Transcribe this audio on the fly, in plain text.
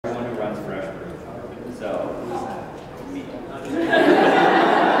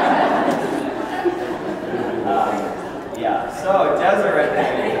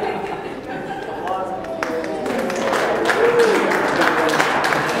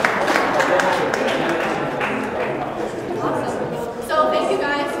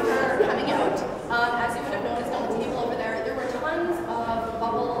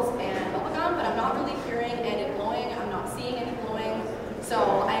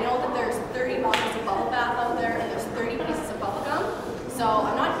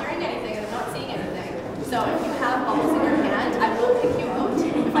So if you have bubbles in your hand, I will pick you out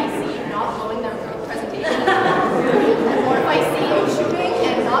if I see you not blowing them through the presentation. Or if I see you shooting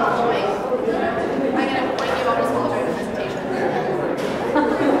and not blowing, I'm going to point you out as well during the presentation.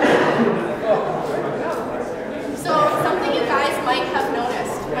 So something you guys might have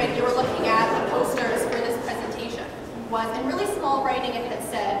noticed when you were looking at the posters for this presentation was in really small writing it had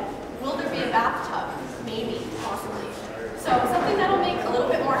said, will there be a bathtub? Maybe, possibly. So something that'll make a little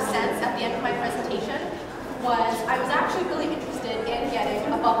bit more sense at the end of my presentation was I was actually really interested in getting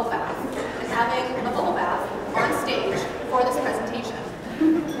a bubble bath and having a bubble bath on stage for this presentation.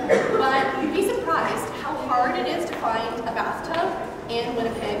 But you'd be surprised how hard it is to find a bathtub in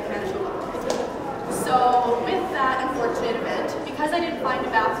Winnipeg, Manitoba. So with that unfortunate event, because I didn't find a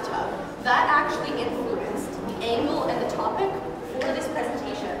bathtub, that actually influenced the angle and the topic for this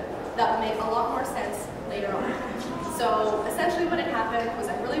presentation that will make a lot more sense later on. So essentially what had happened was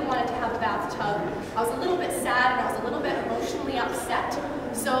I really wanted to have a bathtub. I was a little bit sad and I was a little bit emotionally upset.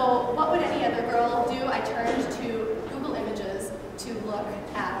 So what would any other girl do? I turned to Google Images to look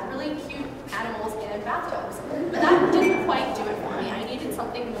at really cute animals in bathtubs. But that didn't quite do it for me. I needed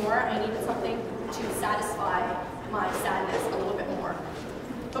something more. I needed something to satisfy my sadness a little bit more.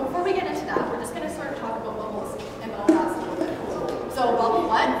 But before we get into that, we're just going to sort of talk about bubbles and bubble baths a little bit. So bubble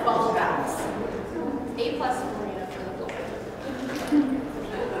what? Bubble baths. A+ Marina for the building.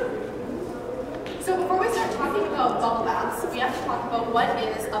 So before we start talking about bubble baths, we have to talk about what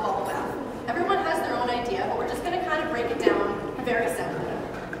is a bubble bath. Everyone has their own idea, but we're just going to kind of break it down very simply.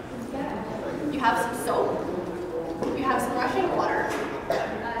 You have some soap, you have some rushing water,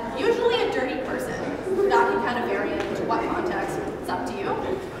 usually a dirty person. That can kind of vary into what context, it's up to you.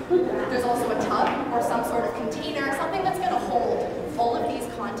 There's also a tub or some sort of container, something that's going to hold all of these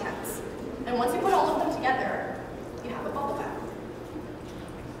contents. And once you put all of them together, you have a bubble bath.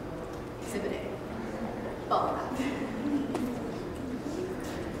 Exhibit A, bubble bath.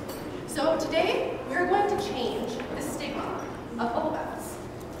 So today, we're going to change the stigma of bubble baths.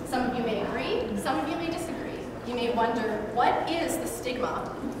 Some of you may agree, some of you may disagree. You may wonder, what is the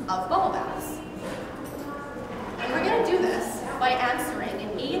stigma of bubble baths? And we're going to do this by answering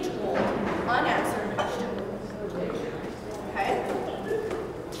an age-old, unanswered question. Okay?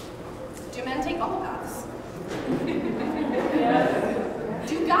 Do men take bubble baths?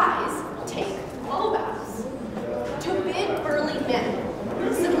 Do guys take bubble baths? Do big, burly men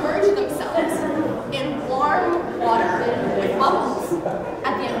submerge themselves in warm water with bubbles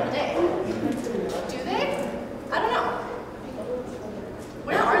at the end of the day? Do they? I don't know.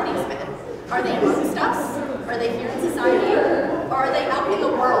 Where are these men? Are they amongst us? Are they here in society? Or are they out in the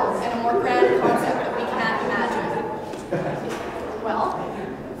world in a more grand concept that we can't imagine? Well,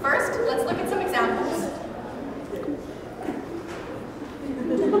 first, let's look at some examples.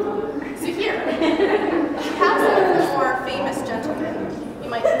 So here, we have some of the more famous gentlemen you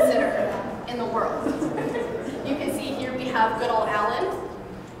might consider in the world. You can see here we have good old Alan,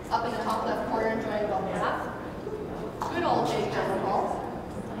 up in the top left corner enjoying a bubble bath. Good old Jake Gyllenhaal.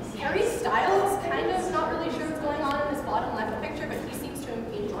 Harry Styles, kind of not really sure what's going on in this bottom left picture, but he seems to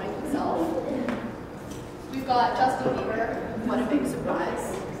be enjoying himself. We've got Justin Bieber, what a big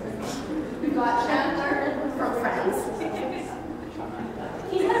surprise. We've got Chandler from Friends.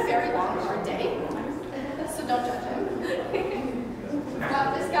 He's had a very long, hard day, so don't judge him. We've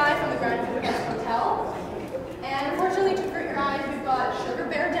got this guy from the Grand Budapest Hotel. And unfortunately, to hurt your eyes, we've got Sugar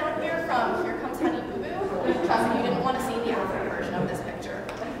Bear down here from Here Comes Honey Boo Boo. Trust me, you didn't want to see the African version of this picture.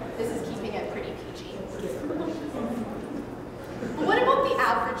 This is keeping it pretty PG. But what about the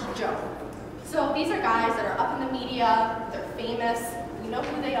average Joe? So these are guys that are up in the media, they're famous, we know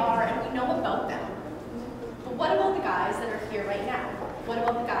who they are, and we know about them. But what about the guys that are here right now? What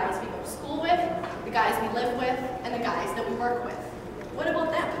about the guys we go to school with, the guys we live with, and the guys that we work with? What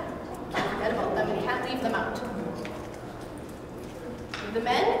about them? Can't forget about them, and can't leave them out. The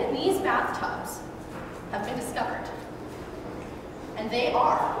men in these bathtubs have been discovered. And they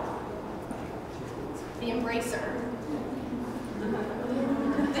are the embracer.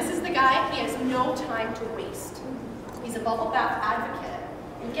 This is the guy, he has no time to waste. He's a bubble bath advocate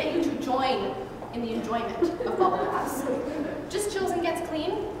and get you to join in the enjoyment of bubble baths. Just chills and gets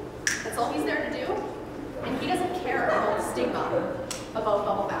clean, that's all he's there to do. And he doesn't care about the stigma about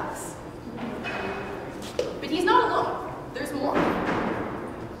bubble baths. But he's not alone, there's more.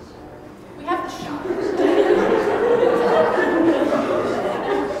 We have the shower.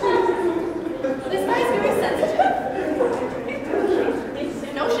 This guy's very sensitive.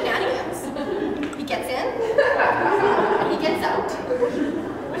 No shenanigans. He gets in, he gets out.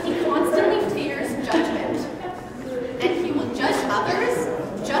 He constantly fears judgment. And he will judge others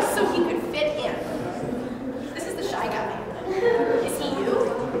just so he could fit in.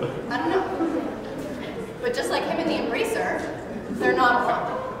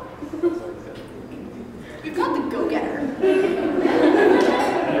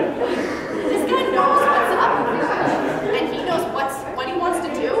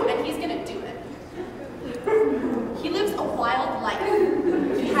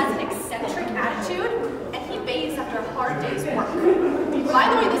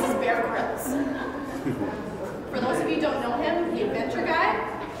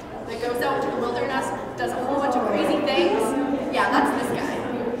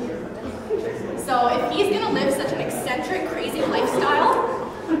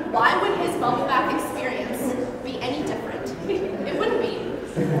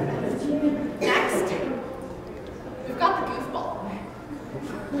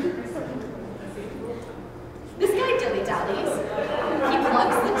 This guy dilly-dallies. He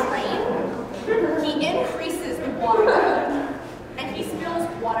plugs the drain. He increases the water level. And he spills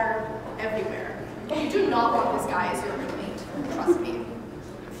water everywhere. You do not want this guy as your roommate. Trust me.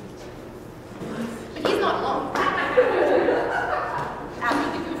 But he's not alone. After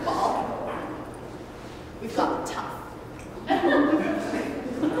the goofball, we've got tough.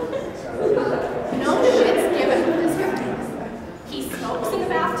 No shit's given with this guy. He smokes in the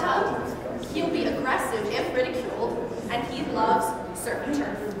bathtub, he'll be aggressive if ridiculed, and he loves surf and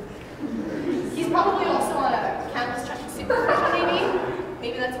turf. He's probably also on a campus supervision, maybe.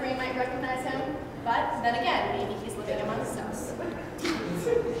 Maybe that's where you might recognize him. But then again, maybe he's living amongst us.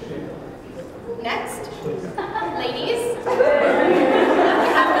 Next, ladies, we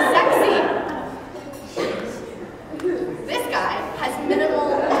have the sexy. This guy has minimal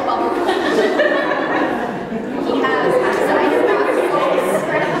bubble coverage. He has designer bathroom.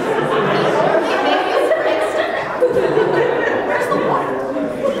 He only makes for Instagram. Where's the water?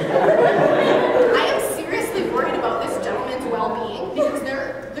 I am seriously worried about this gentleman's well-being because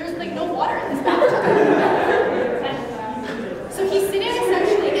there's like no water in this bathtub. So he's sitting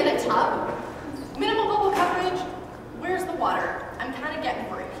essentially in a tub. Minimal bubble coverage. Where's the water? I'm kind of getting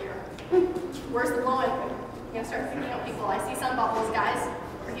worried here. Where's the blowing? I'm gonna start picking out people. I see some bubbles, guys.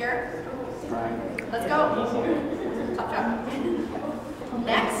 We're here. Let's go. Top drop.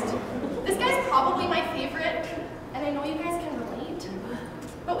 Next. This guy's probably my favorite, and I know you guys can relate,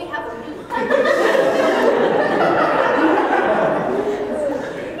 but we have a new.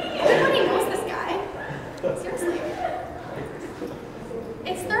 Everybody knows this guy. Seriously.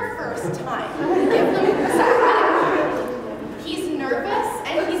 It's their first time. Give them a second. He's nervous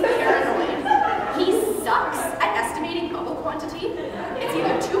and he's paranoid. He sucks at estimating bubble quantity. It's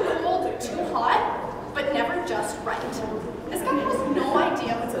either too cold or too hot, but never just right. This guy has no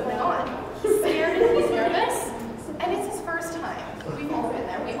idea what's going on. He's scared and he's nervous, and it's his first time. We've all been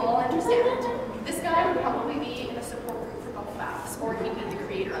there. We all understand. This guy would probably be in a support group for bubble baths, or he'd be the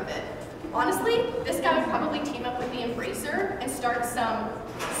creator of it. Honestly, this guy would probably team up with the Embracer and start some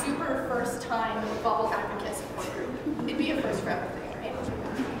super first-time bubble advocate support group. It'd be a first for everything, right?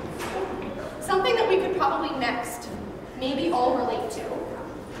 Something that we could probably next, maybe all relate to,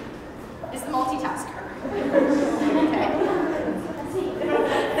 is the multitasker. Okay?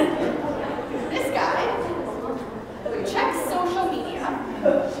 This guy checks social media,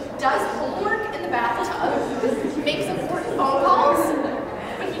 does homework in the bathtub, makes important phone calls,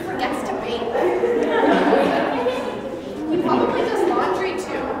 but he forgets to bathe. He probably does laundry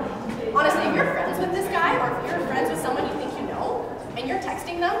too. Honestly, if you're friends with this guy, or if you're friends with someone you think you know, and you're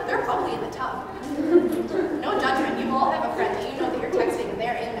texting them, they're probably in the tub. No judgment. You all have a friend that you know that you're texting and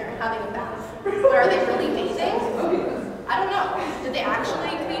they're in there having a bath. But are they really bathing? I don't know. Did they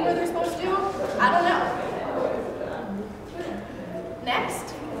actually clean where they're supposed to? I don't know.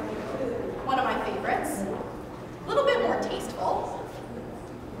 Next, one of my favorites, a little bit more tasteful,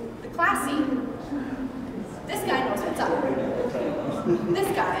 the classy. This guy knows what's up. This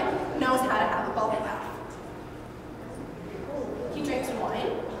guy knows how to have a bubble bath. He drinks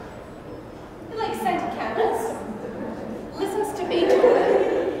wine. He likes scented candles. Listens to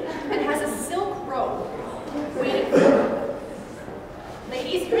Beethoven. And has a silk robe waiting for him.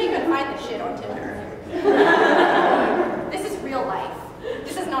 Ladies, you ain't gonna find this shit on Tinder. This is real life.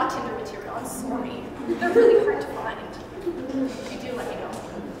 This is not Tinder material. I'm sorry. They're really hard to find. If you do, let me know.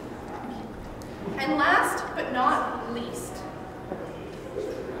 And last but not least,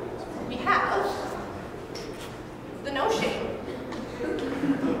 we have the no shame.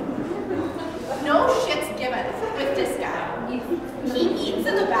 No shit's given with this guy. He eats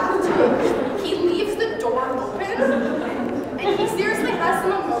in the bathtub, he leaves the door open, and he seriously has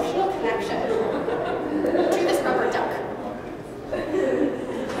some emotional connection to this rubber duck.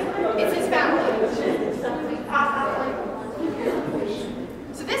 It's his family.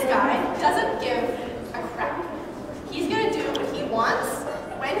 So this guy doesn't give a crap. He's gonna do what he wants,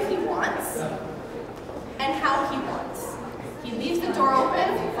 when he wants, and how he wants. He leaves the door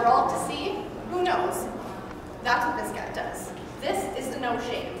open for all to see. Who knows? That's what this guy does. This is the no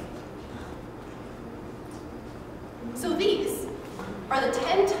shame. So these are the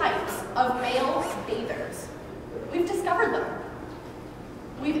 10 types of male bathers. We've discovered them.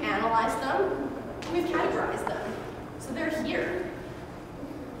 We've analyzed them. We've categorized them. So they're here.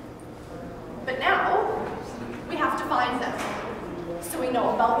 But now, we have to find them. So we know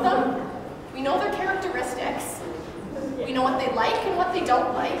about them. We know their characteristics. We know what they like and what they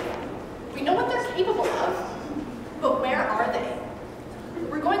don't like. We know what they're capable of. But where are they?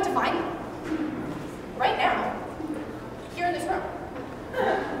 We're going to find them. Right now. Here in this room.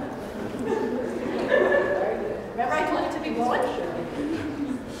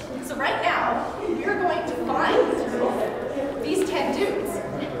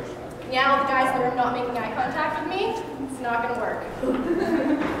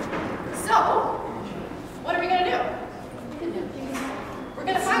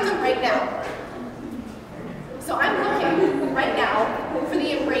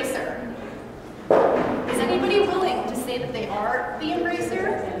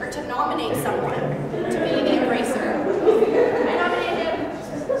 nominate someone to be the embracer. I nominate him.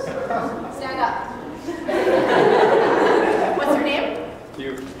 Stand up. What's your name?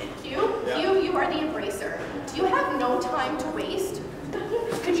 Q. Q? Yeah. Q, you are the embracer. Do you have no time to waste?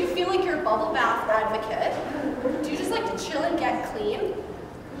 Could you feel like you're a bubble bath advocate? Do you just like to chill and get clean?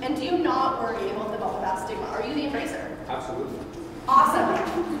 And do you not worry about the bubble bath stigma? Are you the embracer? Absolutely. Awesome.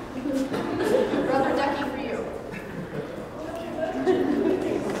 Brother Ducky for you.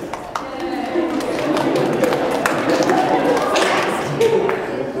 Next,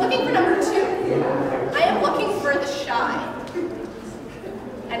 looking for number 2. I am looking for the shy.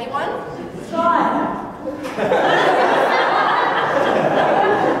 Anyone?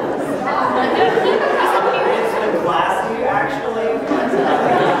 Classy, actually.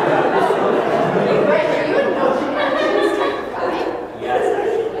 Right, are you a no-nonsense type of guy? Yes,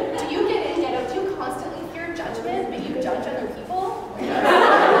 actually. Do you get in, get out? Do you constantly fear judgment, but you judge other people?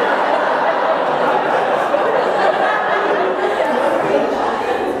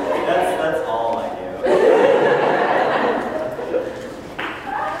 That's all I do.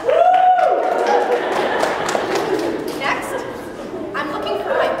 Next, I'm looking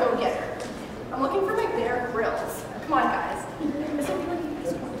for my go-getter. I'm looking for my Bear Grylls. Come on, guys. This will be like you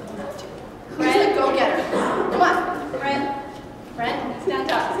guys want to do that too. Who's the go-getter? Come on. Brent. Brent,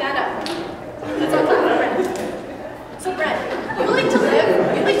 stand up. Stand up. Let's all clap for Brent. So Brent, you like to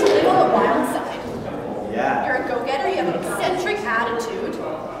live on the wild side. Yeah. You're a go-getter, you have an eccentric attitude.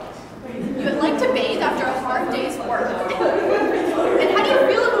 You would like to bathe after a hard day's work. And how do you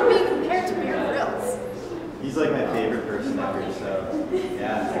feel about being compared to Bear Grylls? He's like my favorite person ever, so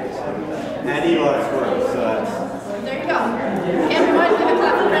yeah, I'm very excited with that. And he loves sports, so that's... There you go. Okay, everyone, give a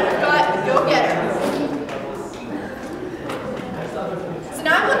clap for Brent. We've got go-getter. So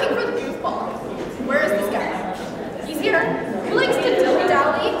now I'm looking for the goofball. Where is this guy? He's here. Who likes to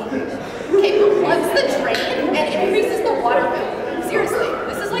dilly-dally? Okay, who plugs the drain and increases the water bill? Seriously,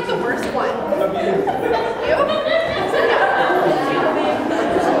 this is like the worst one. You? Stand up.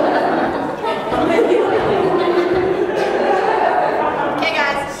 Okay,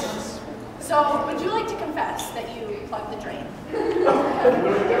 guys. So, would you like to confess that you plugged the drain? Do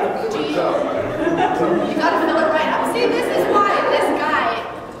you? You gotta fill it right up. See, this is why this guy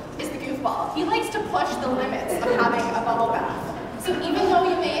is the goofball. He likes to push the limits of having a bubble bath. So even though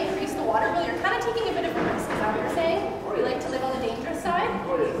you may increase the water bill, you're kind of taking a bit of a risk. Is that what you're saying? You like to live on the dangerous side?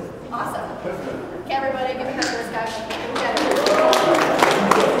 Awesome. Okay, everybody, give a hand to this guy.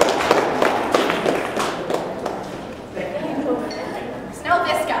 So now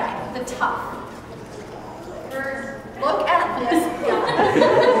this guy, the tough. Look at this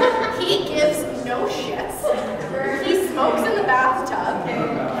guy. He gives no shits. He smokes in the bathtub.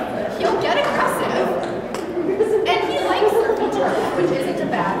 He'll get aggressive. And he likes circle jerk, which isn't a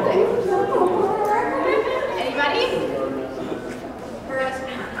bad thing. Anybody? Kurt?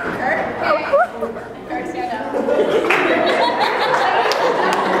 Kurt, stand up.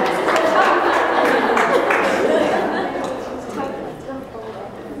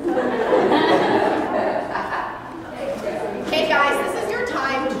 Hey guys, this is your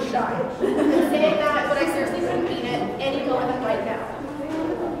time to shine. I'm saying that, but I seriously couldn't mean it any more than right now.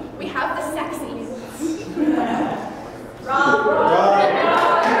 We have the sexies. Rob.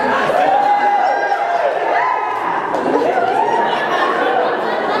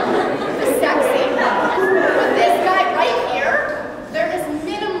 The sexy. But this guy right here, there is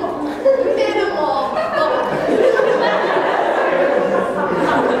minimal bubble.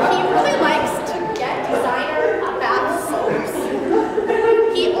 He really likes to get designer bath soaps.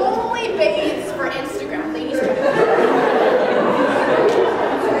 He only bathes for Instagram. Ladies try to.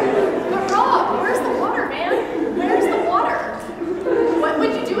 But Rob, where's the water, man? Where's the water? What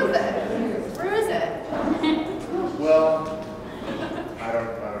would you do with it? Where is it? Well, I don't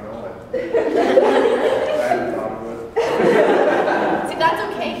know it. I haven't thought of it. See, that's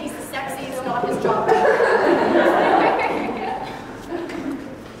okay. He's the sexy. It's not his job.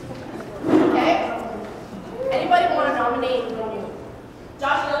 Okay? Anybody want to nominate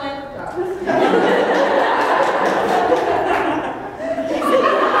Josh Dillon?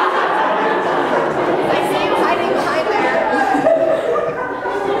 I see you hiding behind there.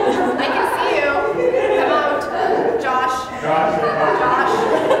 I can see you. How about Josh? Josh.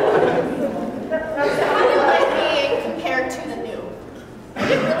 So how do you like being compared to the new? Would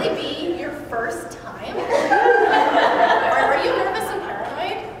it really be your first time? Or are you nervous and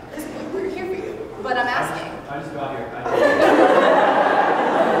paranoid? Because we're here for you. But I'm asking. I just got here.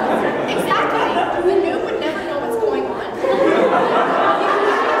 Exactly. The noob would never know what's going on.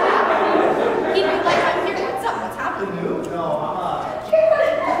 He'd be like, I'm here. What's up? What's happening? No, I'm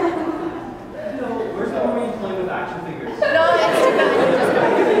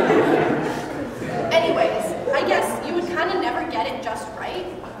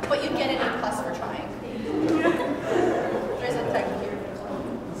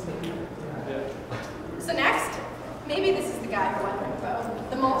guy we're wondering about,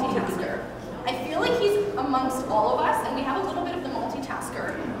 the multitasker. I feel like he's amongst all of us, and we have a little bit of the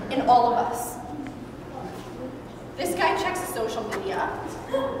multitasker in all of us. This guy checks social media.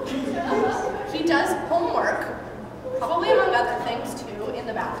 He does homework, probably among other things too, in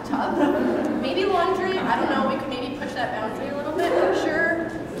the bathtub. Maybe laundry, I don't know, we could maybe push that boundary a little bit, for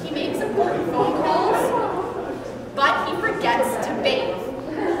sure. He makes important phone calls, but he forgets to bathe.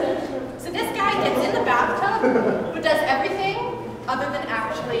 So this guy gets in the bathtub, but does everything other than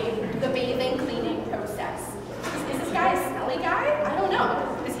actually the bathing, cleaning process. Is this guy a smelly guy? I don't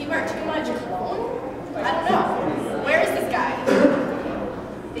know. Does he wear too much cologne? I don't know. Where is this guy?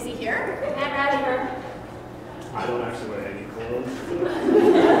 Is he here? Matt Rashford. I don't actually wear any clothes.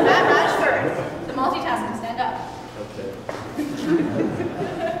 Matt Rashford, the multitasker, stand up. Okay.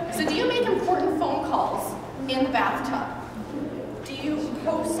 So do you make important phone calls in the bathtub? Do you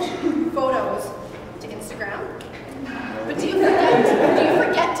post photos to Instagram? But do you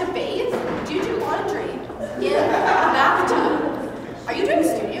forget to bathe? Do you do laundry in the bathtub? Are you doing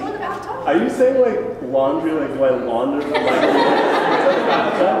studio in the bathtub? Are you saying like laundry, like do I launder my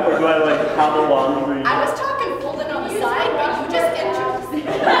bathtub? Or do I like have a laundry? I was talking folded on the side, but you just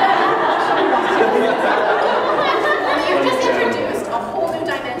introduced a whole new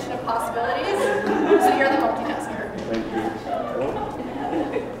dimension of possibilities. So you're the multitasker. Thank you.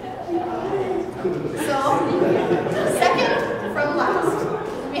 So, second from last,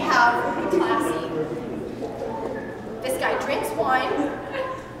 we have the classy. This guy drinks wine,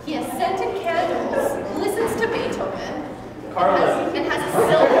 he has scented candles, listens to Beethoven, and has a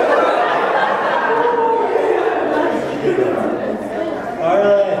silver.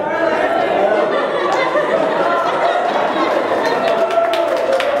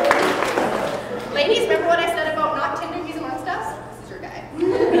 Ladies, remember what I said about not Tinder, he's amongst us? This is your guy.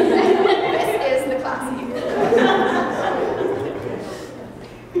 This is the classy.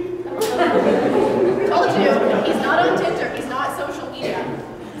 Told you, he's not on Tinder, he's not social media.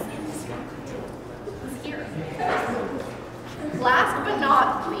 He's here. Last but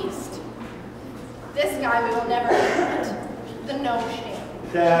not least, this guy we will never forget, the no shame.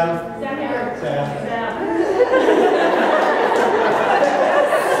 Sam.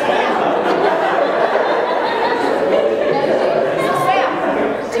 So Sam,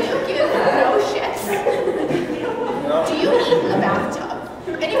 do you give no shits? Do you eat in the bathtub?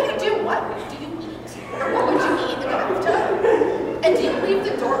 And if you do, what do you eat? Or what would you eat in the bathtub? And do you leave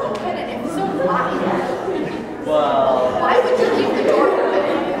the door open? And if so, why? Well, Why would you leave the door open?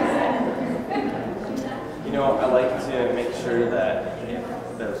 you know, I like to make sure that if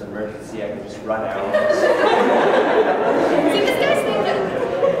there's an emergency, I can just run out. See, this guy's thinking.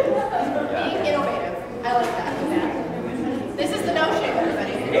 Being innovative. I like that. This is the no shame,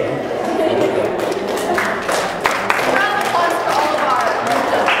 everybody. Round of applause for all of our.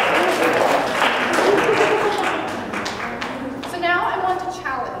 So now I want to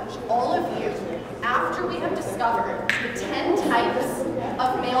challenge all of you, after we have discovered the 10 types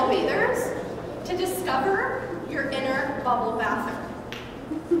of male bathers, to discover your inner bubble bather.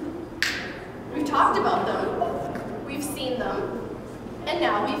 We've talked about them, we've seen them, and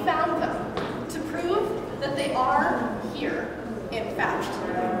now we've found them to prove that they are here, in fact.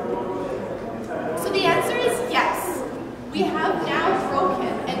 So the answer is yes. We have now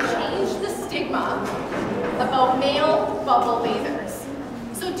broken and changed the stigma about male bubble bathers.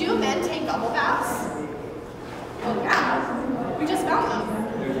 So do men take bubble baths? Well, yeah, we just found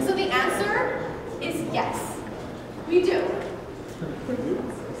them. So the answer is yes, we do.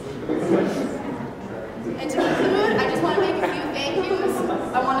 And to conclude, I just want to make a few thank yous.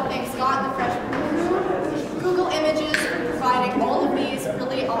 I want to thank Scott and the Freshbrew, Google Images for providing all of these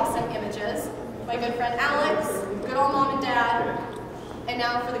really awesome images, my good friend Alex, good old mom and dad, and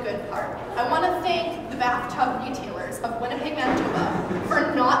now for the good part. I want to thank the bathtub retailers of Winnipeg, Manitoba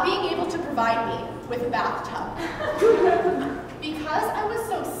for not being able to provide me with a bathtub. Because I was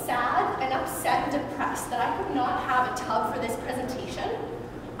so sad and upset and depressed that I could not have a tub for this presentation,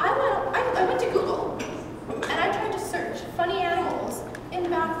 I went to Google and I tried to search funny animals in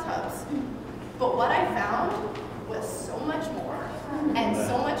bathtubs. But what I found was so much more and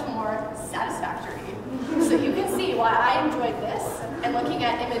so much more satisfactory. So you can see why I enjoyed this and looking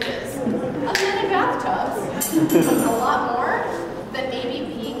at images of men in bathtubs a lot more